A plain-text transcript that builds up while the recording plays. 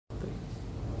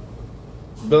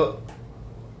The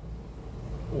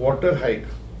water hike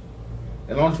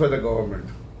announced by the government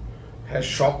has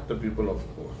shocked the people of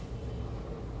Goa.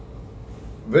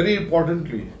 Very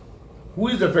importantly, who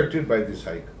is affected by this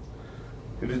hike?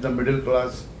 It is the middle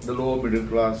class, the lower middle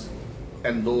class,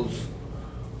 and those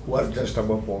who are just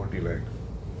above poverty line.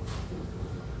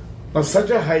 Now, such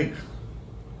a hike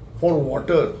for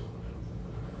water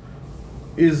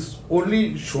is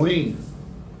only showing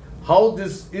how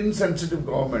this insensitive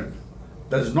government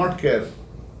does not care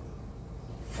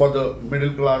for the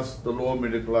middle class, the lower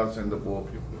middle class, and the poor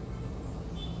people.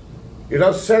 It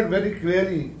was said very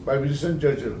clearly by Winston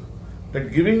Churchill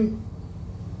that giving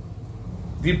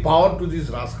the power to these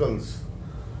rascals,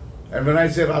 and when I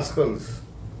say rascals,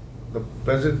 the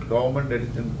present government that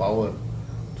is in power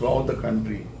throughout the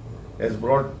country has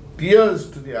brought tears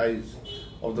to the eyes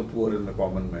of the poor and the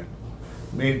common man.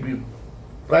 May it be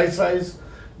price rise,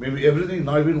 maybe everything,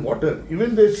 now even water.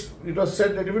 Even this, it was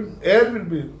said that even air will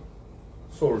be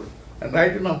sold. And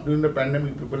right enough, during the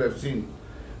pandemic, people have seen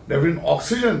that even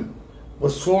oxygen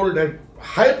was sold at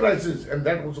high prices, and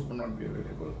that also could not be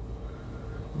available.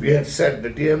 We had said, the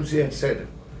TMC had said,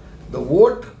 the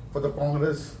vote for the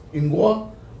Congress in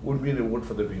Goa would be a vote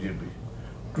for the BJP.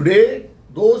 Today,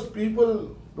 those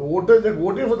people, the voters that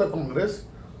voted for the Congress,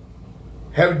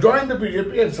 have joined the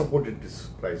BJP and supported this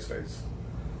price rise.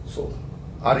 So,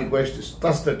 our request is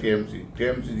trust the TMC.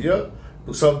 TMC is here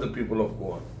to serve the people of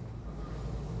Goa.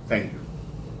 Thank you.